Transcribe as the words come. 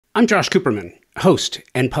I'm Josh Cooperman, host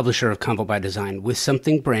and publisher of Convo By Design, with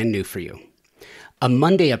something brand new for you. A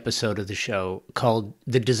Monday episode of the show called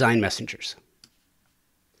The Design Messengers.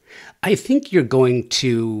 I think you're going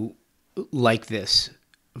to like this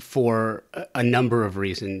for a number of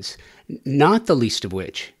reasons, not the least of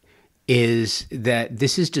which is that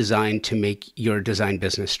this is designed to make your design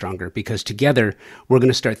business stronger, because together we're going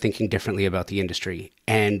to start thinking differently about the industry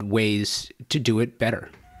and ways to do it better,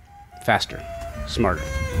 faster, smarter.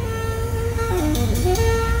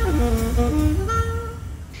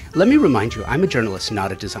 Let me remind you, I'm a journalist,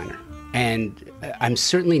 not a designer, and I'm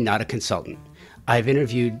certainly not a consultant. I've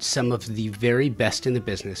interviewed some of the very best in the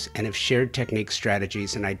business and have shared techniques,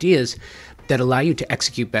 strategies, and ideas that allow you to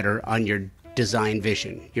execute better on your design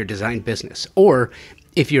vision, your design business. Or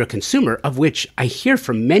if you're a consumer, of which I hear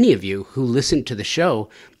from many of you who listen to the show,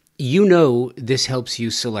 you know this helps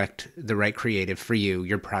you select the right creative for you,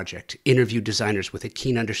 your project, interview designers with a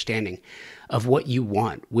keen understanding of what you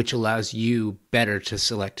want, which allows you better to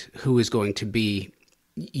select who is going to be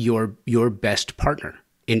your best partner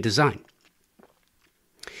in design.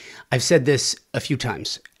 I've said this a few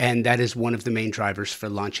times, and that is one of the main drivers for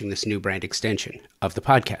launching this new brand extension of the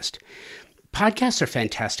podcast. Podcasts are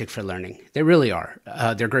fantastic for learning. They really are.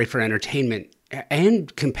 They're great for entertainment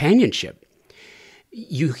and companionship.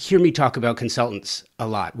 You hear me talk about consultants a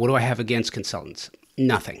lot. What do I have against consultants?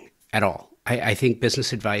 Nothing at all. I think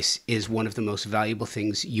business advice is one of the most valuable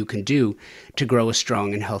things you can do to grow a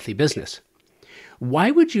strong and healthy business. Why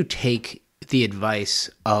would you take the advice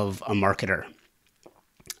of a marketer,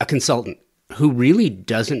 a consultant who really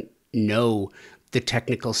doesn't know the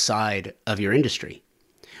technical side of your industry?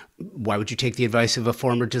 Why would you take the advice of a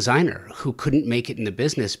former designer who couldn't make it in the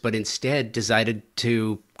business, but instead decided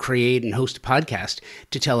to create and host a podcast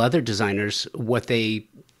to tell other designers what they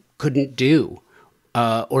couldn't do?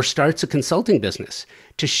 Or starts a consulting business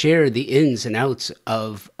to share the ins and outs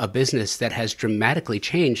of a business that has dramatically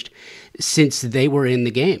changed since they were in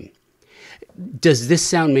the game. Does this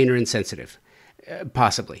sound mean or insensitive?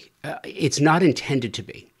 Possibly. It's not intended to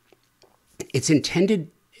be. It's intended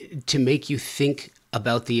to make you think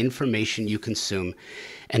about the information you consume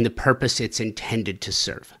and the purpose it's intended to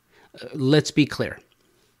serve. Let's be clear.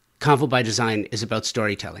 Convo by Design is about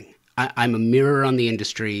storytelling. I'm a mirror on the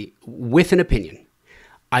industry with an opinion.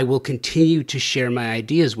 I will continue to share my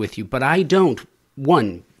ideas with you, but I don't,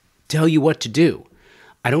 one, tell you what to do.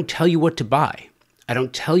 I don't tell you what to buy. I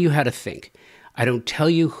don't tell you how to think. I don't tell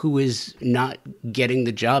you who is not getting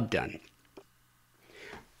the job done.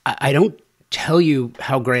 I don't tell you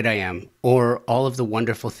how great I am or all of the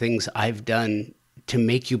wonderful things I've done to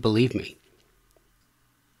make you believe me.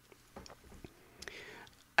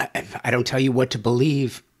 I don't tell you what to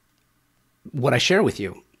believe, what I share with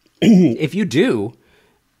you. If you do,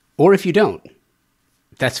 or if you don't,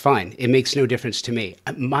 that's fine. It makes no difference to me.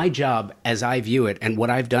 My job, as I view it, and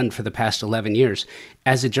what I've done for the past 11 years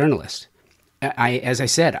as a journalist, as I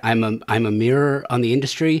said, I'm a mirror on the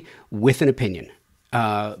industry with an opinion.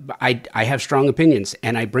 I have strong opinions,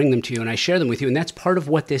 and I bring them to you, and I share them with you, and that's part of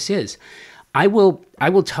what this is. I will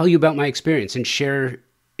tell you about my experience and share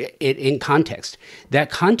it in context.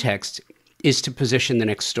 That context is to position the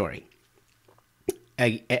next story.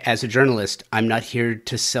 As a journalist, I'm not here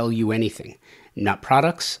to sell you anything. Not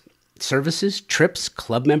products, services, trips,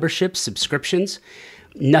 club memberships, subscriptions,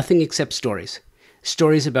 nothing except stories.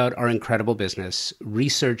 Stories about our incredible business,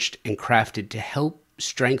 researched and crafted to help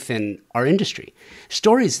strengthen our industry.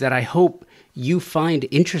 Stories that I hope you find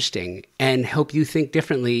interesting and help you think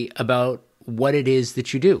differently about what it is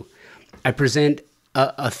that you do. I present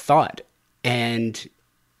a thought and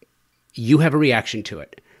you have a reaction to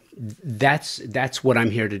it. That's what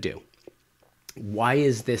I'm here to do. Why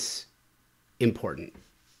is this important?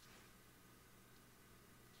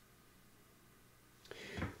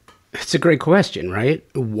 It's a great question, right?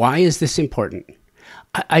 Why is this important?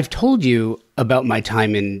 I've told you about my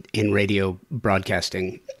time in radio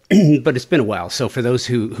broadcasting, but it's been a while. So for those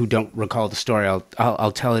who don't recall the story,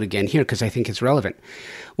 I'll tell it again here because I think it's relevant.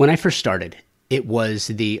 When I first started, it was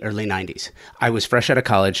the early 90s. I was fresh out of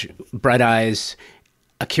college, bright eyes,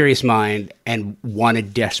 a curious mind, and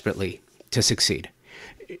wanted desperately to succeed.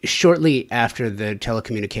 Shortly after the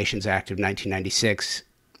Telecommunications Act of 1996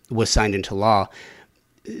 was signed into law,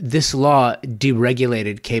 this law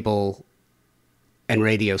deregulated cable and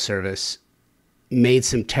radio service, made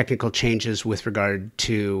some technical changes with regard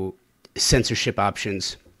to censorship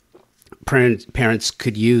options parents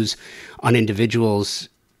could use on individuals'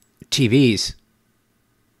 TVs.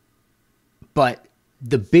 But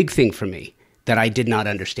the big thing for me that I did not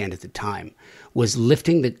understand at the time was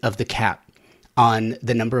lifting of the cap on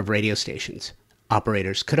the number of radio stations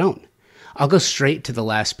operators could own. I'll go straight to the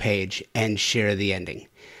last page and share the ending.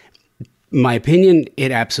 My opinion,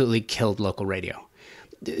 it absolutely killed local radio.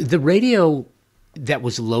 The radio that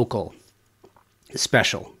was local,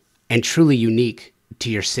 special, and truly unique to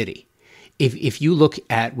your city. If you look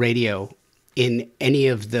at radio in any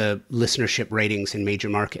of the listenership ratings in major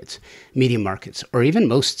markets, medium markets, or even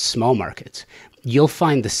most small markets, you'll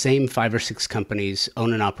find the same 5 or 6 companies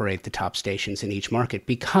own and operate the top stations in each market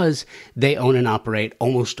because they own and operate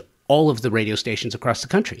almost all of the radio stations across the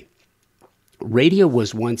country. Radio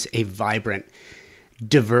was once a vibrant,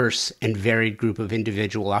 diverse, and varied group of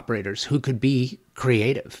individual operators who could be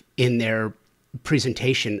creative in their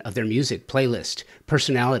presentation of their music, playlist,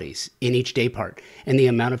 personalities in each day part, and the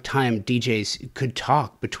amount of time DJs could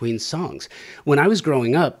talk between songs. When I was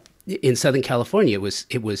growing up in Southern California, it was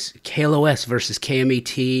KLOS versus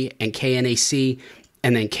KMET and KNAC,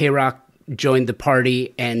 and then K-Rock joined the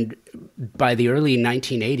party. And by the early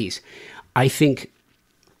 1980s,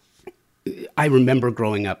 I remember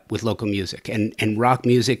growing up with local music and rock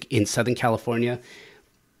music in Southern California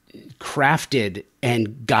crafted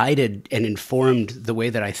and guided and informed the way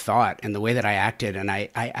that I thought and the way that I acted. And I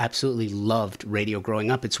absolutely loved radio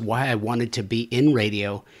growing up. It's why I wanted to be in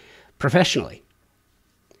radio professionally.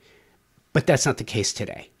 But that's not the case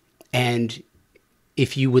today. And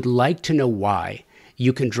if you would like to know why,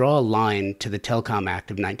 you can draw a line to the Telecom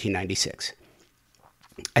Act of 1996.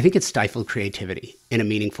 I think it stifled creativity in a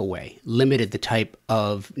meaningful way, limited the type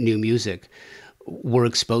of new music we're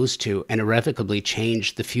exposed to, and irrevocably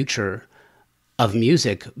changed the future of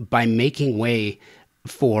music by making way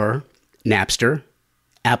for Napster,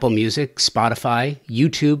 Apple Music, Spotify,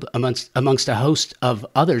 YouTube, amongst a host of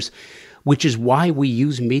others, which is why we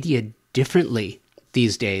use media differently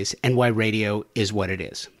these days and why radio is what it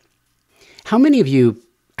is. How many of you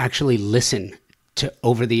actually listen to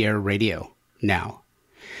over-the-air radio now?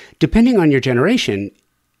 Depending on your generation,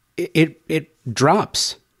 it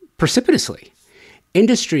drops precipitously.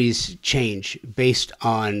 Industries change based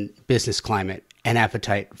on business climate and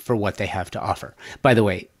appetite for what they have to offer. By the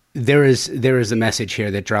way, there is a message here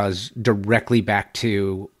that draws directly back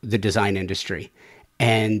to the design industry.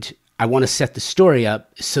 And I want to set the story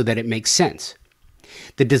up so that it makes sense.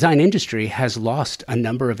 The design industry has lost a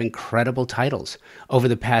number of incredible titles over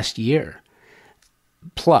the past year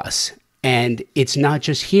plus. And it's not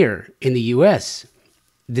just here in the US.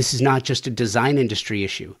 This is not just a design industry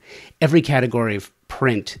issue. Every category of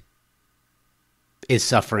print is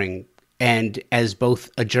suffering. And as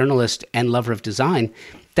both a journalist and lover of design,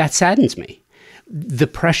 that saddens me. The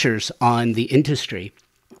pressures on the industry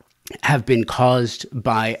have been caused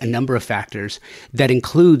by a number of factors that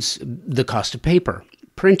includes the cost of paper,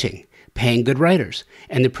 printing, paying good writers,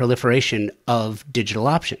 and the proliferation of digital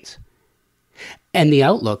options. And the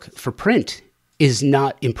outlook for print is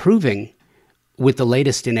not improving with the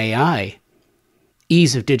latest in AI,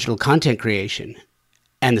 ease of digital content creation,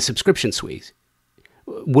 and the subscription squeeze.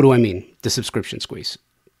 What do I mean, the subscription squeeze?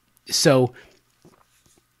 So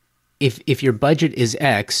if your budget is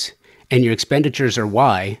X and your expenditures are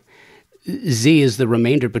Y, Z is the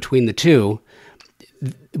remainder between the two.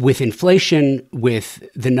 With inflation, with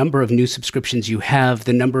the number of new subscriptions you have,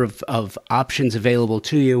 the number of options available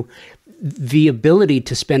to you, the ability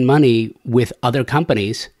to spend money with other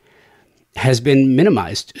companies has been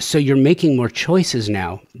minimized. So you're making more choices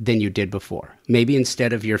now than you did before. Maybe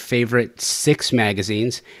instead of your favorite 6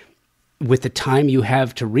 magazines, with the time you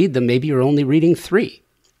have to read them, maybe you're only reading 3.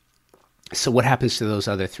 So what happens to those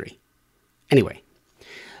other 3? Anyway,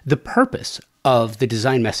 the purpose of the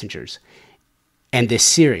Design Messengers and this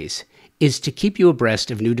series is to keep you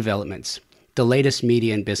abreast of new developments, the latest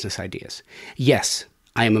media and business ideas. Yes,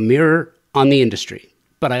 I am a mirror on the industry,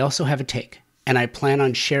 but I also have a take. And I plan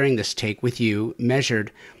on sharing this take with you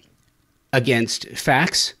measured against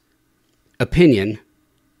facts, opinion,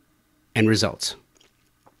 and results.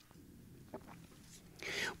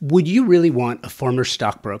 Would you really want a former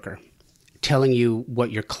stockbroker telling you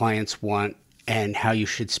what your clients want and how you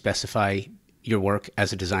should specify your work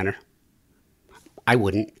as a designer? I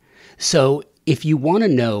wouldn't. So if you want to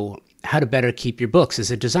know how to better keep your books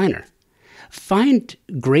as a designer, find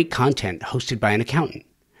great content hosted by an accountant.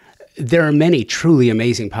 There are many truly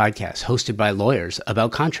amazing podcasts hosted by lawyers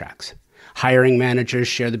about contracts. Hiring managers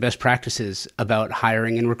share the best practices about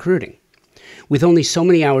hiring and recruiting. With only so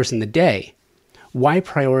many hours in the day, why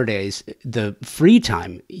prioritize the free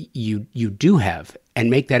time you do have and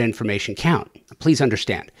make that information count? Please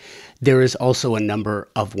understand, there is also a number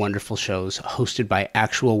of wonderful shows hosted by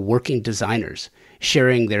actual working designers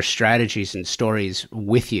sharing their strategies and stories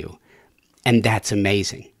with you. And that's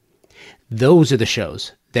amazing. Those are the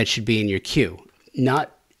shows that should be in your queue.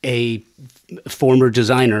 not a former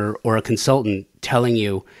designer or a consultant telling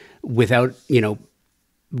you without,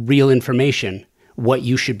 real information what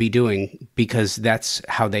you should be doing, because that's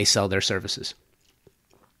how they sell their services.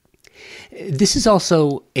 This is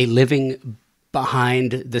also a living,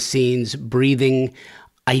 behind the scenes, breathing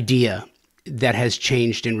idea that has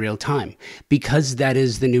changed in real time, because that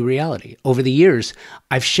is the new reality. Over the years,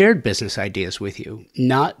 I've shared business ideas with you,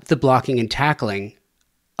 not the blocking and tackling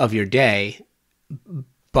of your day,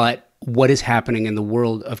 but what is happening in the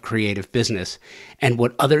world of creative business and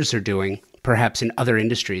what others are doing, perhaps in other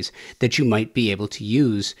industries, that you might be able to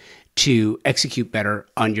use to execute better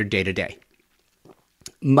on your day-to-day.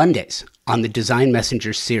 Mondays on the Design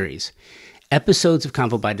Messenger series, episodes of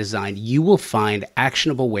Convo by Design, you will find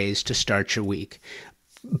actionable ways to start your week,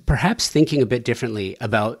 perhaps thinking a bit differently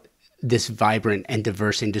about this vibrant and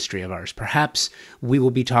diverse industry of ours. Perhaps we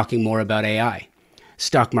will be talking more about AI,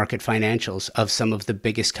 stock market financials of some of the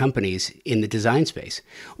biggest companies in the design space.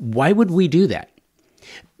 Why would we do that?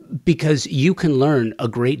 Because you can learn a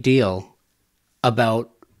great deal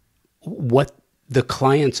about what the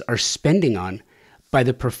clients are spending on by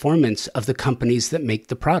the performance of the companies that make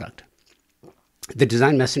the product. The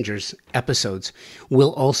Design Messengers episodes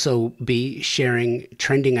will also be sharing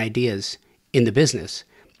trending ideas in the business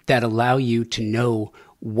that allow you to know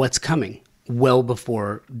what's coming well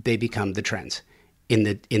before they become the trends in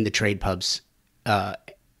the trade pubs.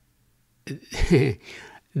 That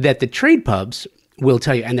the trade pubs will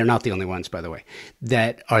tell you, and they're not the only ones, by the way,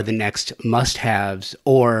 that are the next must-haves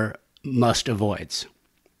or must-avoids.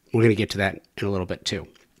 We're going to get to that in a little bit too.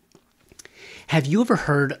 Have you ever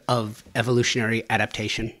heard of evolutionary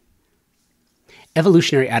adaptation?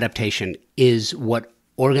 Evolutionary adaptation is what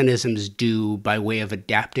organisms do by way of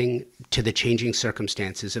adapting to the changing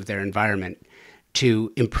circumstances of their environment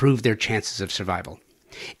to improve their chances of survival.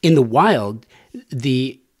 In the wild,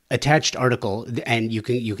 the attached article, and you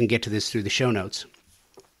can get to this through the show notes,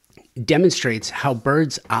 demonstrates how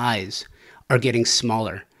birds' eyes are getting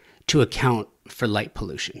smaller to account for light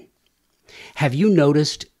pollution. Have you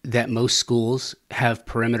noticed that most schools have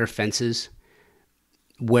perimeter fences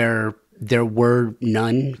where there were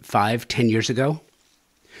none 5, 10 years ago?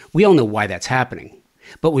 We all know why that's happening,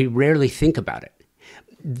 but we rarely think about it.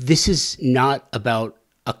 This is not about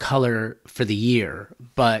a color for the year,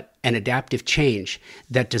 but an adaptive change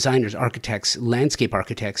that designers, architects, landscape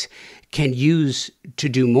architects can use to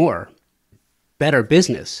do more, better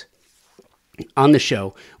business. On the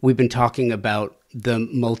show, we've been talking about the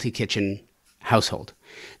multi-kitchen household.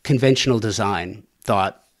 Conventional design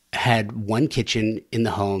thought had one kitchen in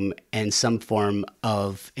the home and some form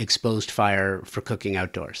of exposed fire for cooking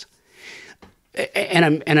outdoors.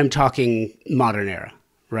 And I'm talking modern era,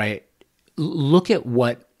 right? Look at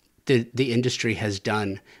what the industry has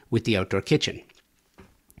done with the outdoor kitchen.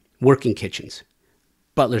 Working kitchens,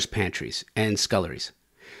 butler's pantries, and sculleries.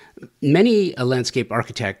 Many a landscape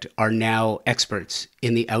architect are now experts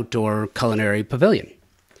in the outdoor culinary pavilion.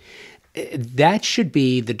 That should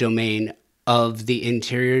be the domain of the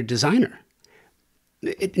interior designer.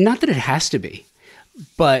 Not that it has to be,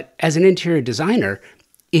 but as an interior designer,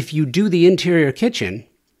 if you do the interior kitchen,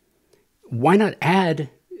 why not add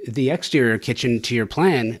the exterior kitchen to your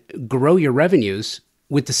plan, grow your revenues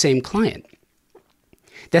with the same client?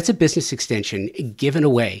 That's a business extension given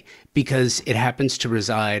away because it happens to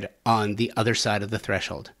reside on the other side of the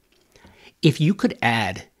threshold. If you could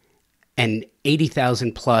add an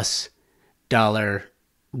 $80,000 plus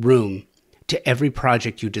room to every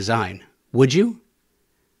project you design, would you?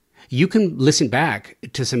 You can listen back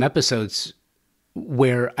to some episodes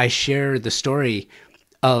where I share the story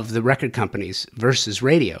of the record companies versus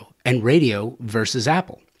radio and radio versus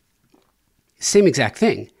Apple. Same exact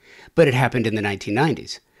thing, but it happened in the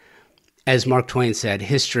 1990s. As Mark Twain said,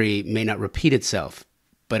 history may not repeat itself,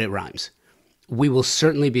 but it rhymes. We will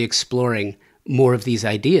certainly be exploring more of these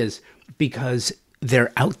ideas because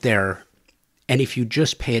they're out there. And if you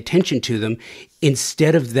just pay attention to them,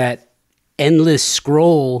 instead of that endless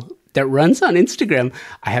scroll that runs on Instagram,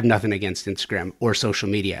 I have nothing against Instagram or social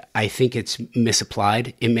media. I think it's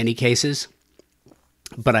misapplied in many cases.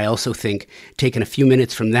 But I also think taking a few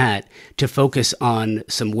minutes from that to focus on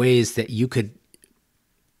some ways that you could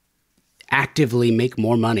actively make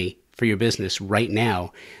more money for your business right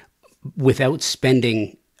now without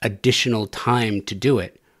spending additional time to do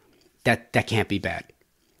it, that can't be bad.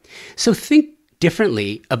 So think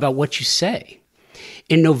differently about what you say.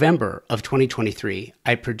 In November of 2023,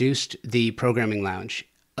 I produced the Programming Lounge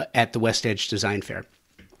at the West Edge Design Fair,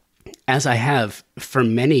 as I have for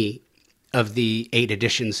many of the 8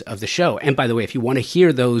 editions of the show. And by the way, if you want to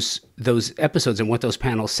hear those episodes and what those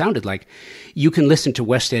panels sounded like, you can listen to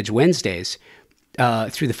West Edge Wednesdays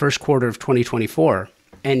through the first quarter of 2024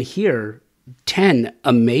 and hear 10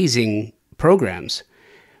 amazing programs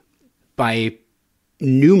by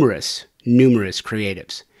numerous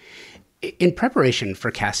creatives. In preparation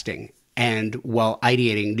for casting and while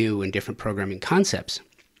ideating new and different programming concepts,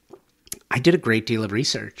 I did a great deal of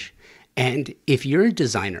research. And if you're a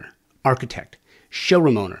designer, architect,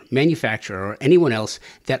 showroom owner, manufacturer, or anyone else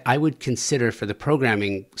that I would consider for the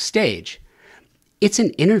programming stage, it's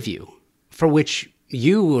an interview for which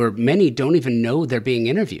you or many don't even know they're being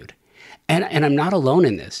interviewed. And I'm not alone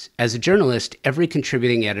in this. As a journalist, every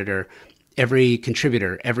contributing editor, every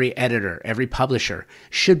contributor, every editor, every publisher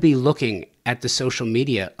should be looking at the social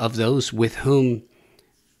media of those with whom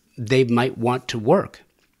they might want to work.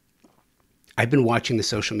 I've been watching the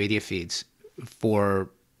social media feeds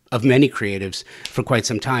of many creatives for quite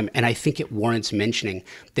some time, and I think it warrants mentioning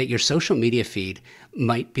that your social media feed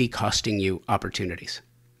might be costing you opportunities.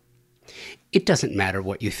 It doesn't matter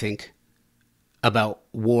what you think about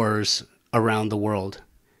wars around the world.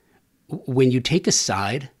 When you take a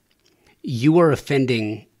side, you are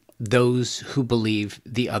offending those who believe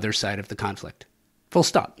the other side of the conflict. Full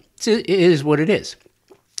stop. It is what it is.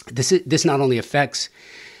 This not only affects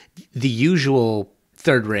the usual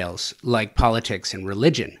third rails like politics and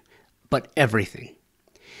religion, but everything.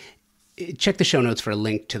 Check the show notes for a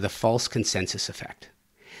link to the false consensus effect.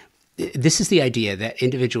 This is the idea that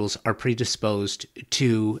individuals are predisposed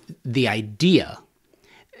to the idea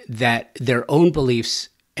that their own beliefs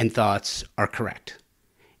and thoughts are correct.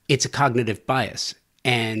 It's a cognitive bias,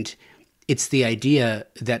 and it's the idea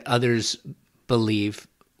that others believe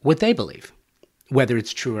what they believe, whether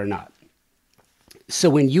it's true or not. So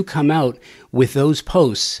when you come out with those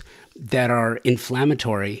posts that are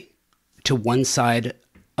inflammatory to one side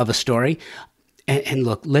of a story, and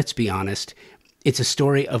look, let's be honest, it's a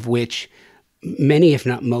story of which many, if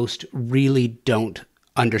not most, really don't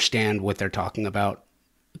understand what they're talking about,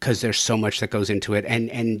 because there's so much that goes into it.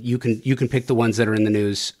 And you can pick the ones that are in the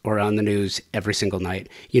news or on the news every single night.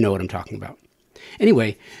 You know what I'm talking about.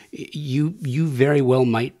 Anyway, you very well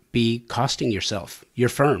might be costing yourself, your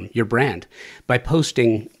firm, your brand, by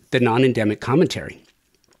posting the non-endemic commentary.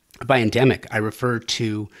 By endemic, I refer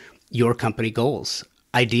to your company goals,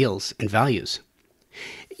 ideals, and values.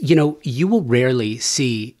 You know, you will rarely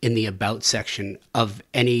see in the about section of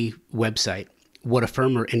any website what a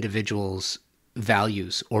firm or individual's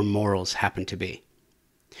values or morals happen to be.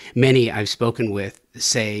 Many I've spoken with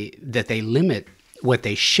say that they limit what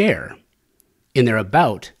they share in their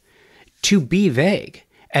about to be vague,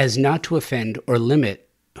 as not to offend or limit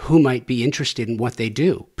who might be interested in what they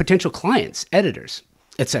do, potential clients, editors,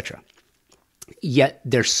 etc. Yet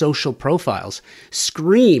their social profiles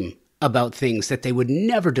scream about things that they would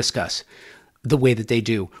never discuss the way that they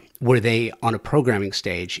do were they on a programming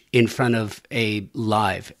stage in front of a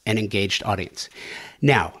live and engaged audience.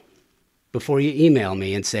 Now, before you email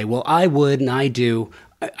me and say, well, I would and I do,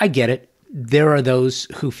 I get it. There are those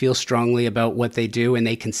who feel strongly about what they do and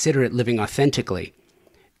they consider it living authentically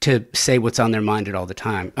to say what's on their mind all the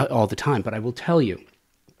time. But I will tell you,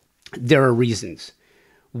 there are reasons,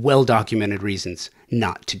 well-documented reasons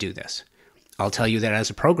not to do this. I'll tell you that as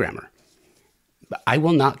a programmer. I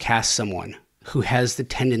will not cast someone who has the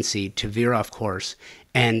tendency to veer off course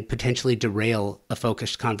and potentially derail a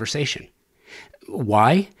focused conversation.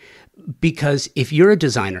 Why? Because if you're a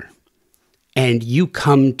designer and you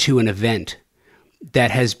come to an event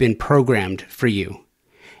that has been programmed for you,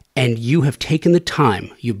 and you have taken the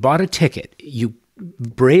time, you bought a ticket, you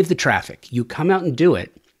brave the traffic, you come out and do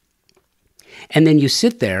it, and then you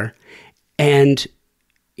sit there and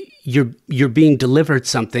you're being delivered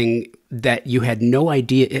something that you had no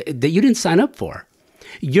idea, that you didn't sign up for.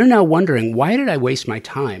 You're now wondering, why did I waste my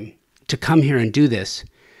time to come here and do this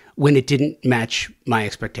when it didn't match my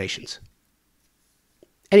expectations?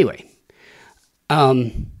 Anyway,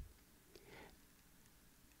 I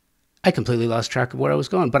completely lost track of where I was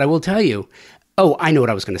going, but I will tell you, I know what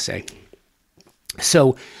I was going to say.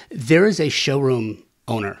 So there is a showroom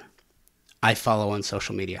owner I follow on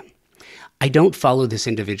social media. I don't follow this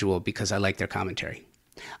individual because I like their commentary.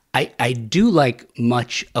 I do like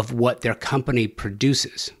much of what their company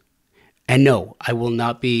produces. And no, I will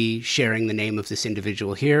not be sharing the name of this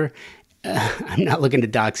individual here. I'm not looking to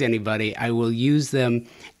dox anybody. I will use them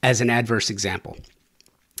as an adverse example.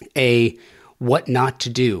 A what not to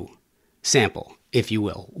do sample, if you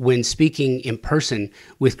will, when speaking in person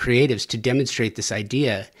with creatives to demonstrate this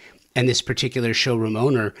idea. And this particular showroom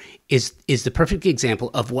owner is the perfect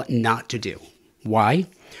example of what not to do. Why?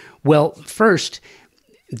 Well, first,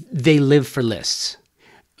 they live for lists.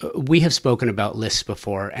 We have spoken about lists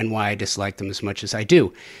before and why I dislike them as much as I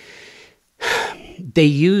do. They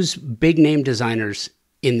use big name designers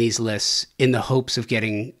in these lists in the hopes of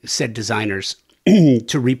getting said designers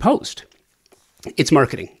to repost. It's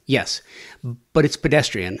marketing, yes, but it's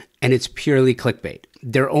pedestrian and it's purely clickbait.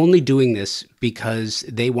 They're only doing this because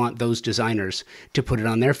they want those designers to put it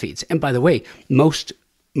on their feeds. And by the way, most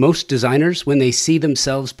designers, when they see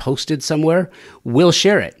themselves posted somewhere, will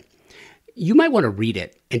share it. You might want to read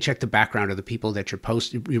it and check the background of the people that you're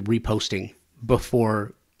reposting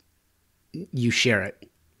before you share it.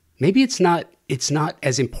 Maybe it's not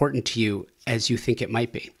as important to you as you think it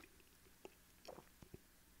might be.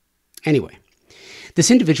 Anyway, this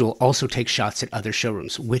individual also takes shots at other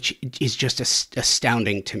showrooms, which is just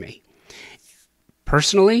astounding to me.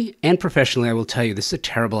 Personally and professionally, I will tell you this is a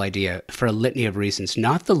terrible idea for a litany of reasons,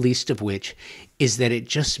 not the least of which is that it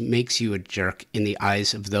just makes you a jerk in the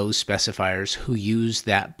eyes of those specifiers who use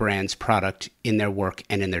that brand's product in their work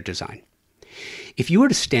and in their design. If you were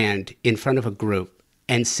to stand in front of a group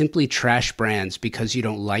and simply trash brands because you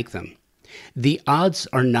don't like them, the odds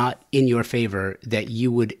are not in your favor that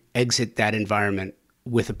you would exit that environment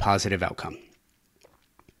with a positive outcome.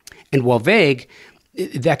 And while vague,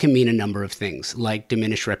 that can mean a number of things, like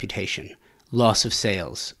diminished reputation, loss of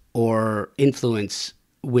sales, or influence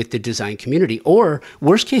with the design community. Or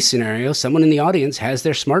worst case scenario, someone in the audience has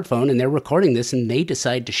their smartphone and they're recording this and they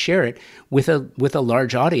decide to share it with a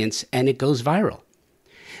large audience and it goes viral.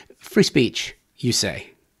 Free speech, you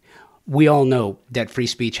say. We all know that free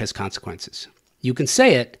speech has consequences. You can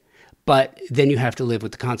say it, but then you have to live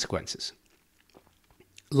with the consequences.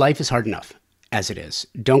 Life is hard enough as it is.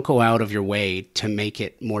 Don't go out of your way to make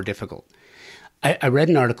it more difficult. I read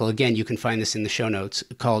an article, again, you can find this in the show notes,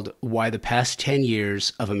 called Why the Past 10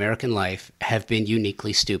 Years of American Life Have Been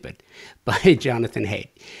Uniquely Stupid by Jonathan Haidt.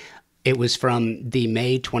 It was from the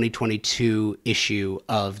May 2022 issue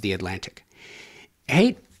of The Atlantic.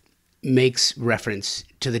 Haidt makes reference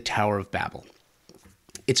to the Tower of Babel.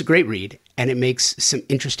 It's a great read, and it makes some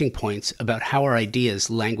interesting points about how our ideas,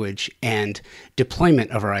 language, and deployment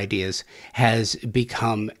of our ideas has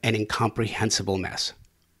become an incomprehensible mess.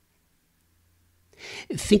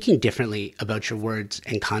 Thinking differently about your words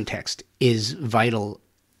and context is vital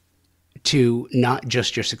to not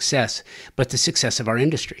just your success, but the success of our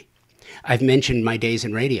industry. I've mentioned my days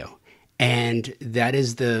in radio, and that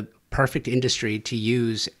is the perfect industry to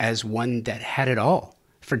use as one that had it all.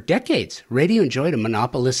 For decades, radio enjoyed a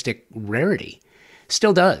monopolistic rarity.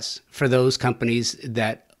 Still does for those companies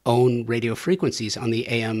that own radio frequencies on the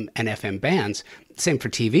AM and FM bands. Same for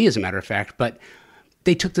TV, as a matter of fact, but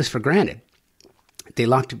they took this for granted. They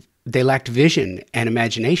lacked vision and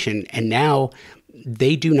imagination, and now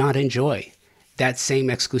they do not enjoy that same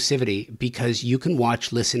exclusivity because you can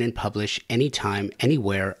watch, listen, and publish anytime,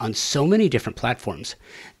 anywhere on so many different platforms.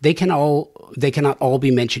 They cannot all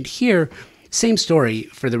be mentioned here. Same story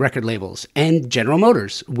for the record labels and General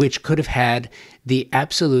Motors, which could have had the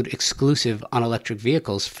absolute exclusive on electric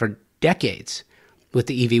vehicles for decades with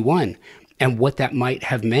the EV1, and what that might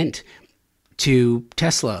have meant to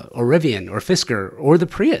Tesla or Rivian or Fisker or the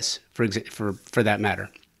Prius, for that matter.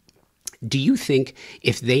 Do you think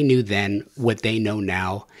if they knew then what they know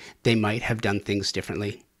now, they might have done things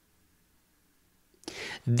differently?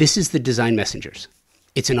 This is the Design Messengers.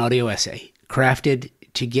 It's an audio essay crafted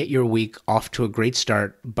to get your week off to a great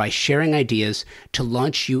start by sharing ideas to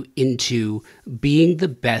launch you into being the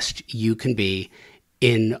best you can be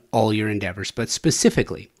in all your endeavors, but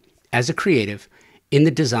specifically as a creative in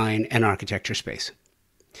the design and architecture space.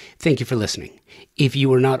 Thank you for listening. If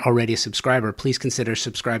you are not already a subscriber, please consider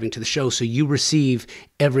subscribing to the show so you receive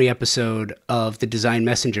every episode of the Design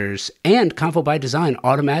Messengers and Convo by Design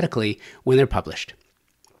automatically when they're published.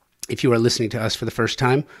 If you are listening to us for the first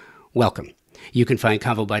time, welcome. You can find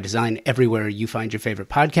Convo by Design everywhere you find your favorite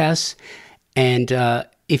podcasts. And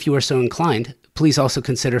if you are so inclined, please also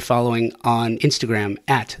consider following on Instagram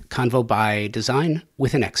at Convo by Design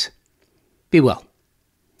with an X. Be well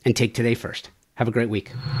and take today first. Have a great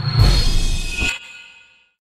week.